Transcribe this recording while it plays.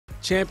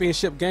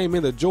championship game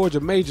in the Georgia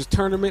Majors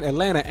Tournament.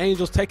 Atlanta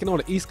Angels taking on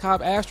the East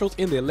Cobb Astros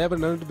in the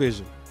 11-under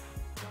division.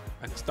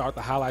 And to start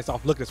the highlights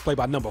off, look at this play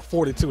by number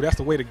 42. That's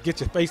the way to get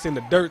your face in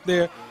the dirt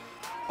there.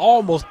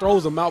 Almost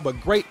throws them out,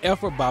 but great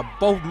effort by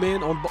both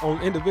men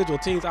on individual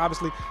teams,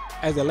 obviously,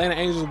 as the Atlanta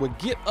Angels would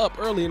get up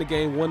early in the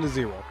game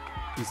 1-0.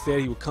 He said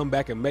he would come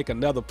back and make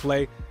another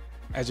play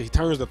as he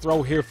turns the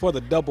throw here for the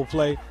double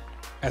play,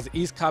 as the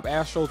East Cobb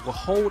Astros will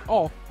hold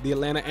off the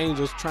Atlanta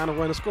Angels trying to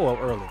run a score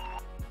up early.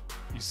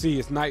 You see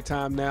it's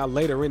nighttime now,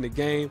 later in the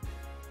game,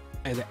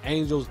 and the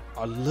Angels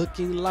are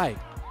looking like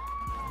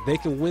they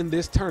can win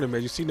this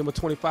tournament. You see number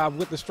 25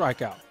 with the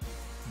strikeout.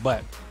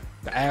 But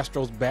the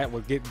Astros bat will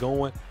get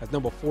going as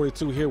number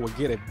 42 here will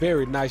get a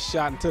very nice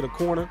shot into the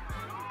corner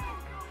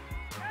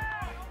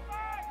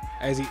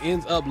as he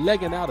ends up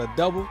legging out a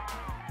double,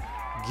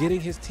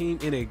 getting his team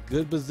in a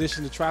good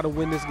position to try to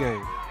win this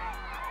game.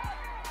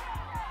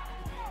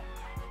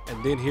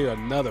 And then here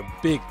another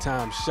big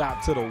time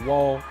shot to the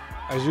wall.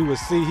 As you will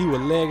see, he would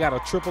leg out a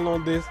triple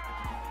on this,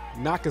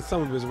 knocking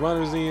some of his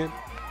runners in,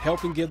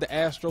 helping give the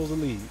Astros a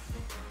lead.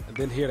 And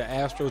then here the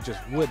Astros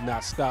just would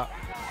not stop.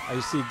 As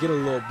you see, get a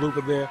little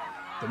blooper there.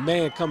 The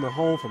man coming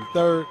home from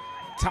third,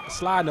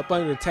 sliding up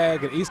under the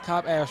tag, and East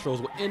Cobb Astros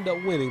will end up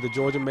winning the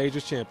Georgia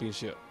Majors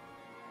Championship.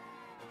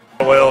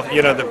 Well,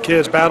 you know, the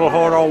kids battled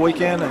hard all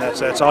weekend, and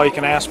that's all you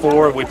can ask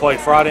for. We played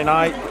Friday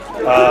night,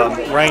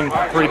 rained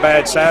pretty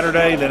bad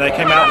Saturday, then they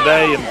came out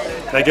today and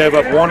they gave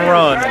up 1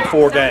 run in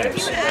 4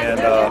 games. And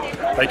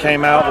they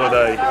came out with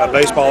a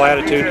baseball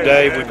attitude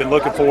today. We've been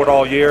looking forward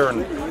all year,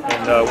 and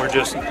we're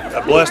just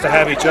blessed to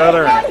have each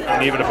other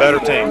and even a better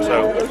team.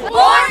 So.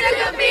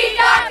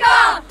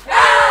 BornToCompete.com!